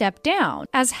him to step down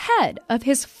as head of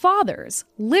his father's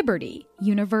Liberty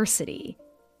University.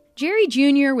 Jerry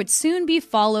Jr. would soon be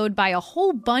followed by a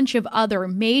whole bunch of other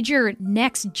major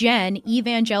next-gen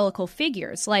evangelical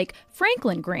figures like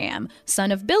Franklin Graham,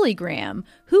 son of Billy Graham,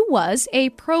 who was a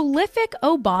prolific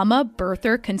Obama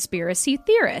birther conspiracy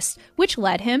theorist, which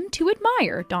led him to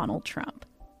admire Donald Trump.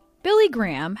 Billy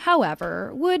Graham,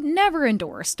 however, would never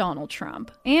endorse Donald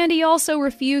Trump, and he also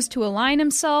refused to align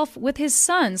himself with his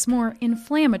son's more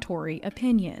inflammatory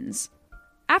opinions.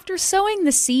 After sowing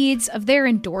the seeds of their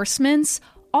endorsements,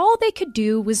 all they could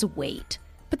do was wait,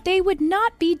 but they would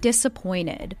not be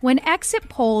disappointed when exit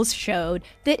polls showed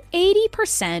that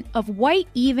 80% of white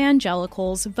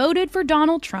evangelicals voted for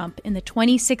Donald Trump in the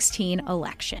 2016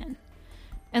 election.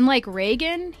 And like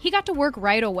Reagan, he got to work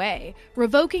right away,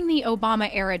 revoking the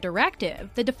Obama-era directive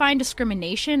that defined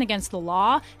discrimination against the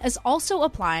law as also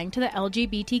applying to the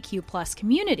LGBTQ+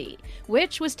 community,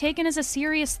 which was taken as a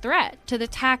serious threat to the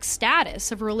tax status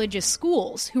of religious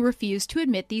schools who refused to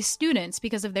admit these students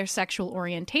because of their sexual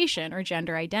orientation or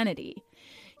gender identity.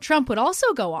 Trump would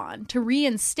also go on to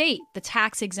reinstate the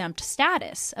tax-exempt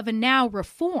status of a now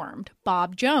reformed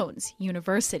Bob Jones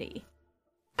University.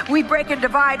 We break and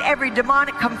divide every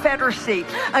demonic confederacy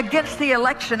against the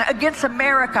election, against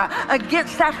America,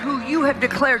 against that who you have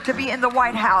declared to be in the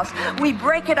White House. We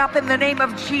break it up in the name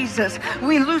of Jesus.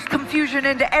 We lose confusion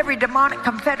into every demonic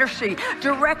confederacy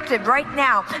directed right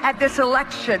now at this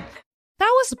election.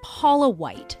 That was Paula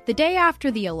White, the day after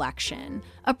the election,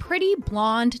 a pretty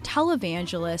blonde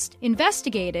televangelist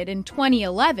investigated in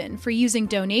 2011 for using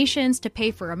donations to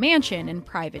pay for a mansion and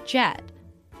private jet.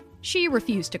 She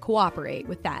refused to cooperate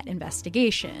with that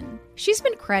investigation. She's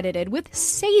been credited with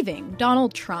saving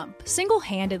Donald Trump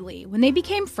single-handedly when they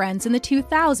became friends in the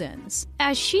 2000s.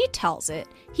 As she tells it,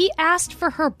 he asked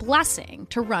for her blessing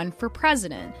to run for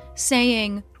president,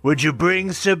 saying, "Would you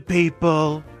bring some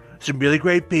people, some really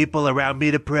great people around me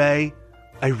to pray?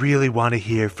 I really want to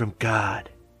hear from God."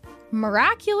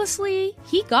 Miraculously,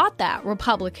 he got that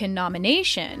Republican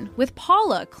nomination, with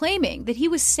Paula claiming that he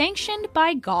was sanctioned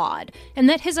by God and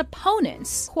that his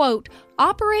opponents, quote,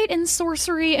 operate in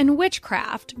sorcery and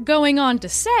witchcraft, going on to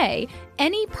say,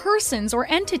 any persons or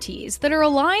entities that are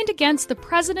aligned against the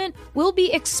president will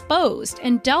be exposed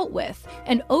and dealt with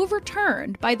and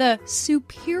overturned by the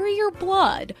superior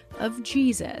blood of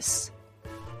Jesus.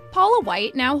 Paula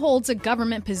White now holds a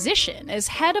government position as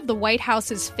head of the White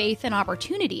House's Faith and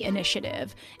Opportunity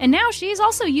Initiative, and now she is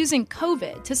also using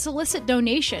COVID to solicit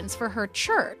donations for her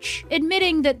church,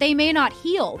 admitting that they may not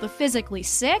heal the physically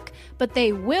sick, but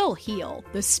they will heal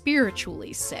the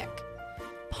spiritually sick.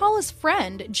 Paula's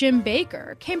friend, Jim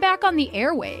Bakker, came back on the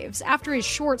airwaves after his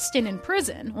short stint in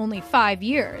prison, only 5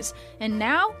 years, and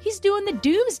now he's doing the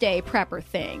doomsday prepper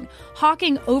thing,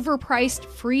 hawking overpriced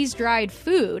freeze-dried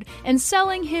food and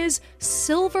selling his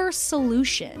silver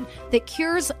solution that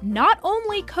cures not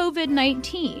only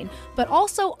COVID-19, but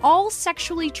also all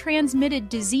sexually transmitted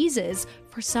diseases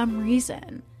for some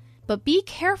reason. But be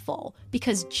careful,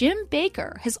 because Jim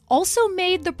Bakker has also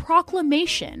made the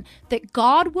proclamation that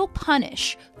God will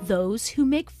punish those who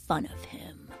make fun of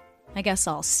him. I guess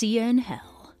I'll see you in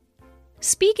hell.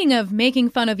 Speaking of making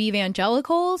fun of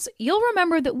evangelicals, you'll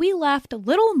remember that we left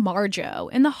little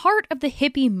Marjo in the heart of the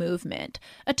hippie movement,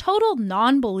 a total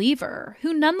non-believer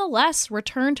who nonetheless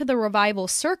returned to the revival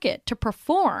circuit to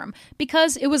perform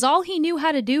because it was all he knew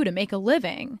how to do to make a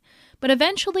living. But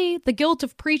eventually, the guilt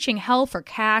of preaching hell for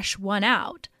cash won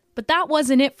out. But that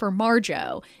wasn't it for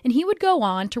Marjo, and he would go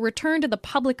on to return to the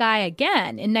public eye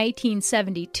again in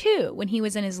 1972 when he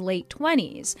was in his late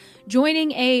 20s,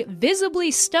 joining a visibly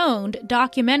stoned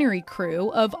documentary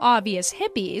crew of obvious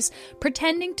hippies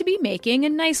pretending to be making a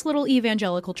nice little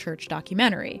evangelical church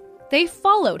documentary. They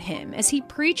followed him as he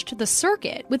preached the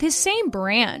circuit with his same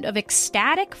brand of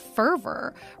ecstatic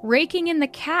fervor, raking in the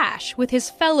cash with his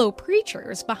fellow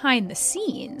preachers behind the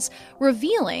scenes,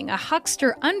 revealing a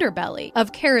huckster underbelly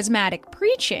of charismatic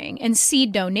preaching and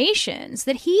seed donations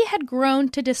that he had grown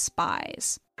to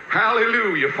despise.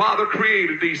 Hallelujah. Father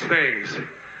created these things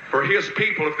for his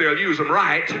people if they'll use them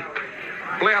right.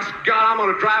 Bless God, I'm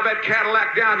going to drive that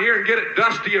Cadillac down here and get it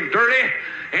dusty and dirty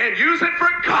and use it for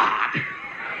God.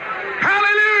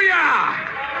 Hallelujah!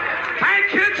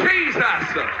 Thank you,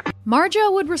 Jesus!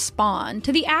 Marjo would respond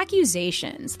to the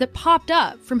accusations that popped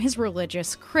up from his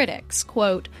religious critics.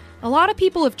 Quote, "A lot of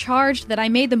people have charged that I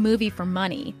made the movie for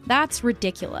money. That's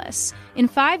ridiculous. In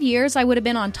 5 years, I would have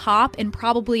been on top and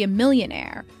probably a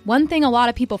millionaire. One thing a lot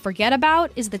of people forget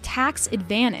about is the tax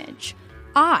advantage.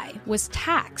 I was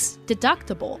tax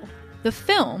deductible." The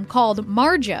film, called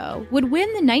Marjo, would win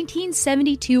the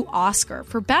 1972 Oscar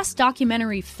for Best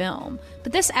Documentary Film,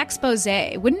 but this expose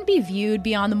wouldn't be viewed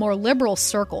beyond the more liberal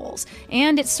circles,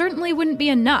 and it certainly wouldn't be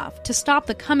enough to stop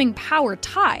the coming power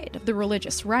tide of the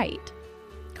religious right.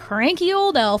 Cranky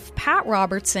old elf Pat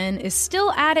Robertson is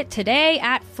still at it today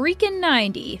at freaking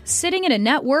 90, sitting at a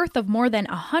net worth of more than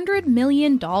 $100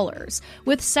 million,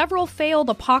 with several failed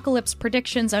apocalypse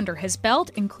predictions under his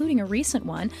belt, including a recent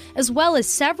one, as well as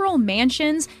several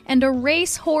mansions and a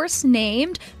racehorse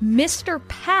named Mr.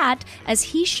 Pat, as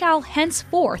he shall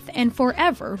henceforth and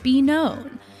forever be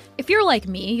known. If you're like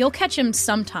me, you'll catch him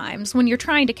sometimes when you're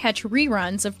trying to catch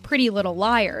reruns of Pretty Little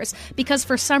Liars, because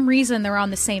for some reason they're on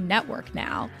the same network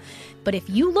now. But if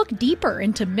you look deeper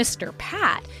into Mr.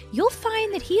 Pat, you'll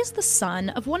find that he is the son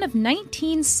of one of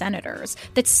 19 senators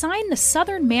that signed the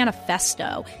Southern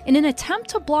Manifesto in an attempt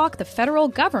to block the federal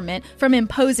government from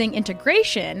imposing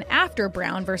integration after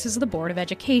Brown versus the Board of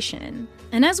Education.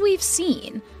 And as we've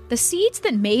seen, the seeds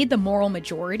that made the moral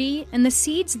majority and the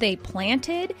seeds they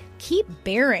planted keep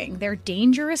bearing their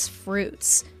dangerous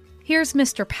fruits. Here's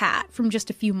Mr. Pat from just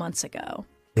a few months ago.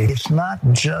 It's not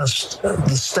just the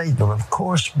statement, of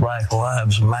course Black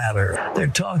Lives Matter. They're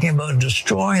talking about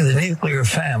destroying the nuclear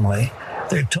family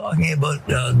They're talking about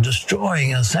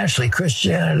destroying essentially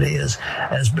Christianity as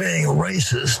being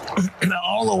racist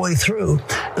all the way through.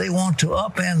 They want to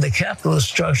upend the capitalist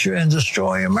structure and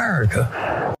destroy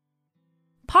America.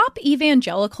 Pop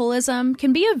evangelicalism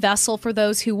can be a vessel for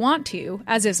those who want to,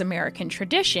 as is American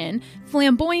tradition,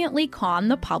 flamboyantly con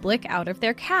the public out of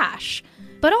their cash.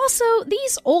 But also,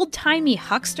 these old-timey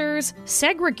hucksters,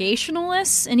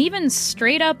 segregationalists, and even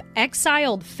straight-up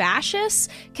exiled fascists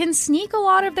can sneak a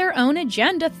lot of their own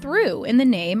agenda through in the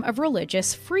name of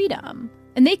religious freedom.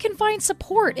 And they can find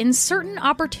support in certain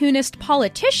opportunist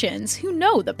politicians who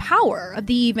know the power of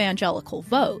the evangelical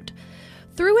vote.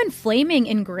 Through inflaming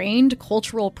ingrained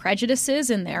cultural prejudices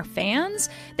in their fans,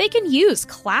 they can use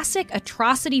classic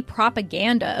atrocity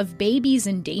propaganda of babies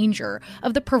in danger,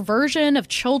 of the perversion of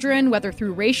children, whether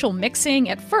through racial mixing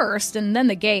at first and then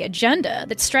the gay agenda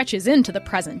that stretches into the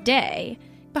present day.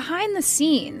 Behind the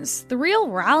scenes, the real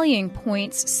rallying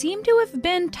points seem to have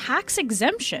been tax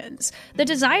exemptions, the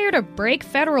desire to break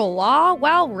federal law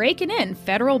while raking in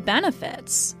federal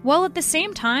benefits, while at the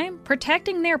same time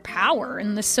protecting their power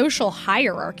in the social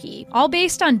hierarchy, all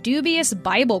based on dubious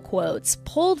Bible quotes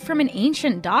pulled from an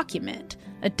ancient document,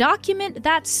 a document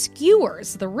that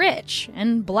skewers the rich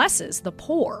and blesses the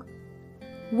poor.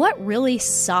 What really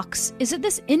sucks is that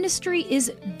this industry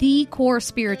is the core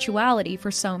spirituality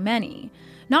for so many.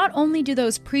 Not only do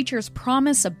those preachers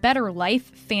promise a better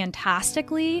life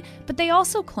fantastically, but they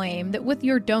also claim that with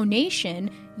your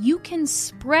donation, you can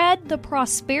spread the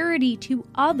prosperity to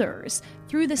others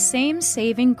through the same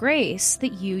saving grace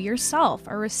that you yourself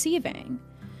are receiving.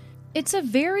 It's a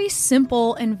very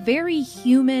simple and very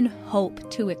human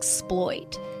hope to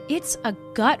exploit. It's a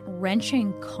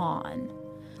gut-wrenching con.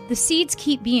 The seeds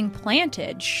keep being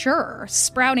planted, sure,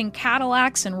 sprouting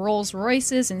Cadillacs and Rolls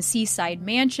Royces and seaside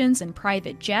mansions and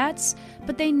private jets,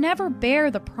 but they never bear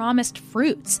the promised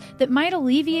fruits that might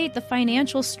alleviate the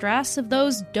financial stress of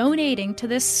those donating to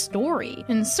this story.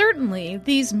 And certainly,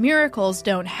 these miracles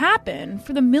don't happen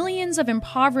for the millions of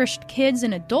impoverished kids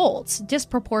and adults,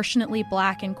 disproportionately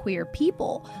black and queer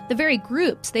people, the very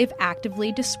groups they've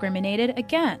actively discriminated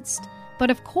against. But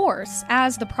of course,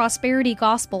 as the prosperity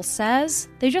gospel says,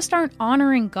 they just aren't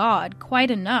honoring God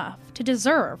quite enough to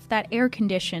deserve that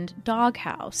air-conditioned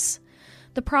doghouse.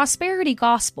 The prosperity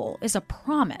gospel is a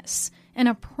promise, and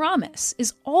a promise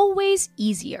is always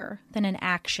easier than an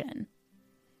action.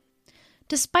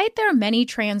 Despite their many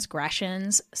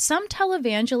transgressions, some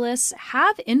televangelists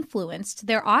have influenced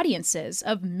their audiences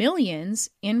of millions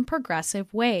in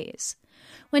progressive ways.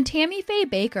 When Tammy Faye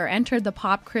Bakker entered the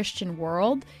pop Christian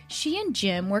world, she and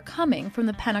Jim were coming from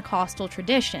the Pentecostal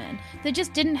tradition that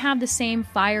just didn't have the same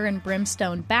fire and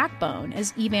brimstone backbone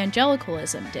as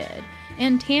evangelicalism did,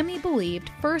 and Tammy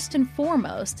believed first and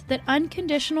foremost that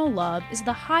unconditional love is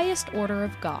the highest order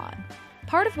of God.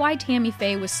 Part of why Tammy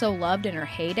Faye was so loved in her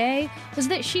heyday was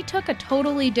that she took a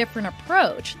totally different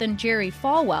approach than Jerry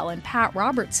Falwell and Pat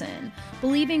Robertson,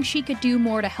 believing she could do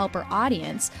more to help her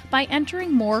audience by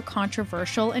entering more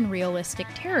controversial and realistic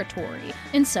territory,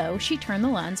 and so she turned the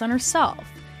lens on herself.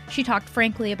 She talked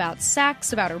frankly about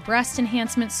sex, about her breast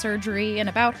enhancement surgery, and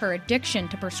about her addiction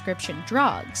to prescription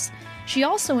drugs. She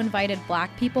also invited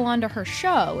black people onto her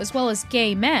show, as well as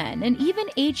gay men, and even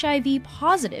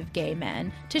HIV-positive gay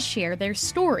men, to share their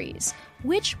stories,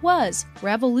 which was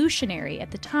revolutionary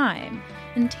at the time.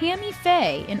 And Tammy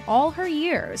Faye, in all her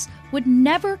years, would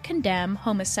never condemn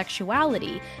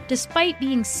homosexuality, despite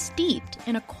being steeped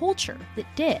in a culture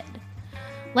that did.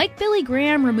 Like Billy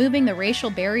Graham removing the racial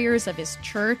barriers of his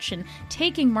church and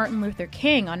taking Martin Luther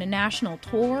King on a national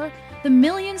tour, the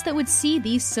millions that would see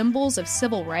these symbols of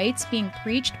civil rights being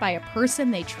preached by a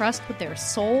person they trust with their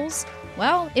souls,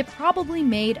 well, it probably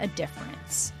made a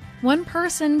difference. One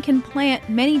person can plant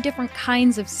many different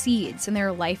kinds of seeds in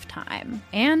their lifetime,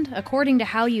 and according to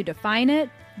how you define it,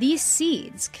 these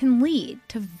seeds can lead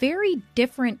to very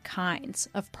different kinds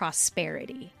of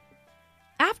prosperity.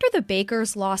 After the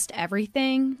Bakkers lost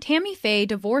everything, Tammy Faye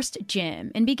divorced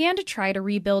Jim and began to try to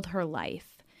rebuild her life.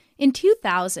 In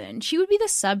 2000, she would be the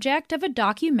subject of a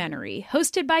documentary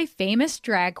hosted by famous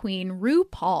drag queen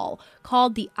RuPaul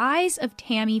called The Eyes of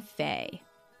Tammy Faye.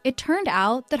 It turned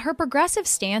out that her progressive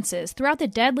stances throughout the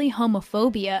deadly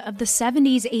homophobia of the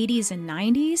 70s, 80s, and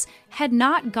 90s had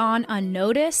not gone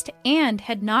unnoticed and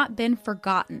had not been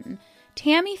forgotten.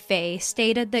 Tammy Faye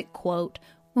stated that, quote,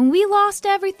 "When we lost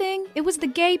everything, it was the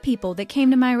gay people that came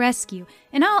to my rescue,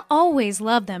 and I'll always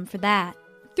love them for that."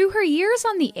 Through her years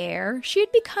on the air, she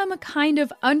had become a kind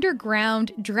of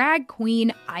underground drag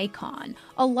queen icon,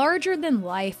 a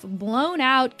larger-than-life,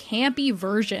 blown-out, campy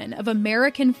version of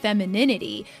American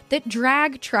femininity that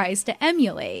drag tries to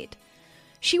emulate.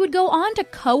 She would go on to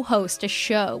co-host a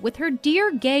show with her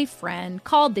dear gay friend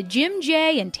called The Jim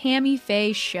J. and Tammy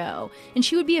Faye Show, and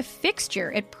she would be a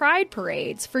fixture at pride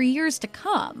parades for years to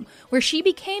come, where she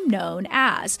became known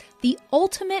as the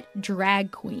ultimate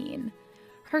drag queen.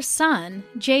 Her son,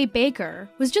 Jay Baker,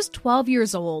 was just 12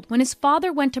 years old when his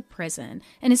father went to prison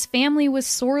and his family was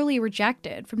sorely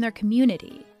rejected from their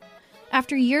community.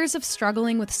 After years of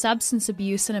struggling with substance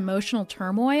abuse and emotional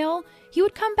turmoil, he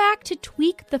would come back to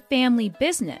tweak the family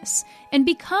business and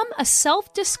become a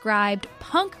self-described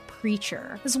punk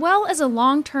preacher, as well as a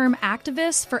long-term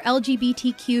activist for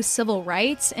LGBTQ civil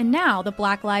rights and now the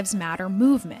Black Lives Matter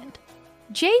movement.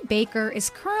 Jay Baker is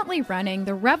currently running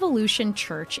the Revolution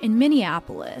Church in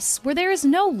Minneapolis, where there is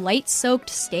no light-soaked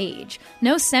stage,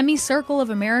 no semicircle of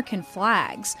American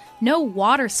flags, no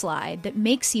water slide that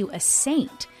makes you a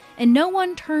saint, and no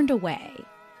one turned away.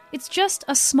 It's just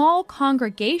a small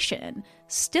congregation,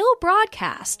 still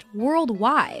broadcast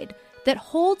worldwide, that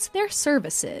holds their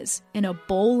services in a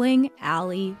bowling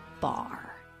alley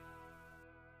bar.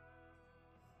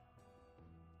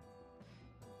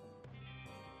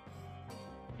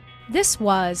 This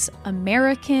was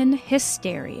American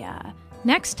Hysteria.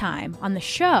 Next time on the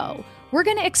show, we're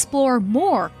going to explore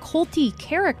more culty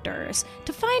characters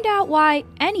to find out why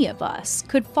any of us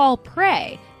could fall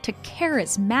prey to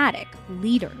charismatic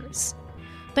leaders.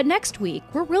 But next week,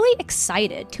 we're really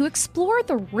excited to explore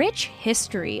the rich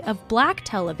history of Black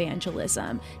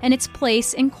televangelism and its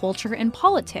place in culture and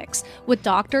politics with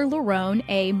Dr. Lerone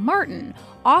A. Martin,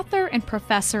 author and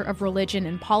professor of religion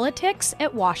and politics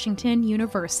at Washington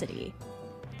University.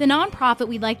 The nonprofit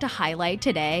we'd like to highlight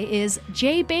today is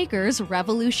Jay Baker's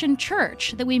Revolution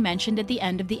Church that we mentioned at the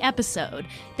end of the episode.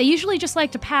 They usually just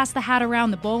like to pass the hat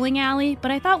around the bowling alley, but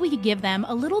I thought we could give them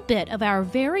a little bit of our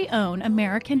very own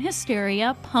American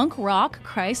Hysteria punk rock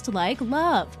Christ-like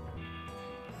love.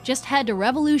 Just head to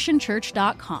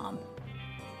revolutionchurch.com.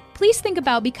 Please think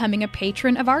about becoming a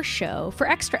patron of our show for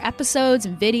extra episodes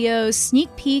and videos, sneak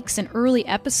peeks and early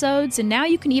episodes, and now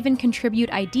you can even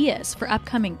contribute ideas for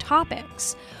upcoming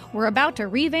topics. We're about to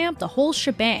revamp the whole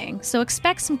shebang, so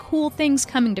expect some cool things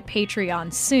coming to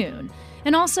Patreon soon.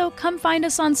 And also, come find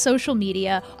us on social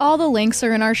media. All the links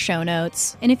are in our show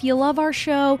notes. And if you love our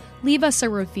show, leave us a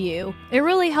review. It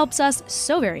really helps us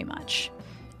so very much.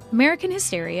 American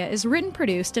Hysteria is written,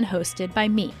 produced, and hosted by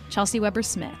me, Chelsea Weber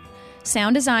Smith.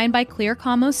 Sound designed by Clear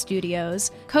Como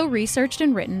Studios, co-researched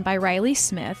and written by Riley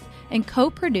Smith, and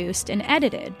co-produced and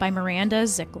edited by Miranda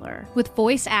Zickler, with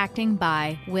voice acting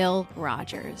by Will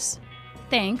Rogers.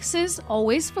 Thanks, as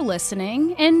always, for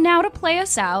listening, and now to play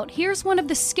us out, here's one of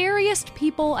the scariest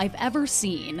people I've ever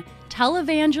seen,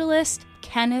 televangelist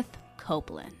Kenneth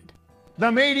Copeland.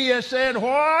 The media said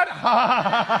what?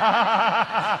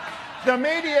 The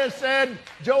media said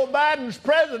Joe Biden's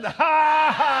president.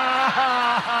 Ha ha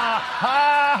ha ha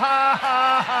ha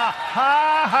ha ha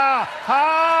ha ha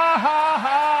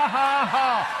ha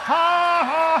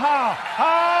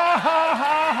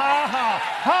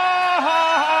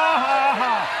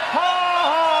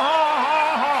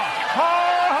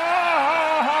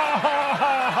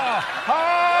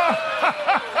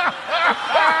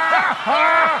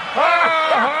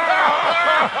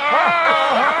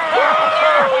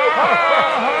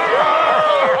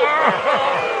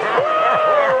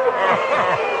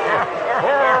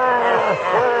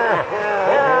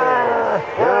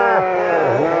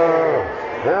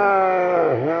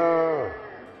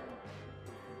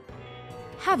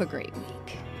Have a great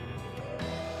week.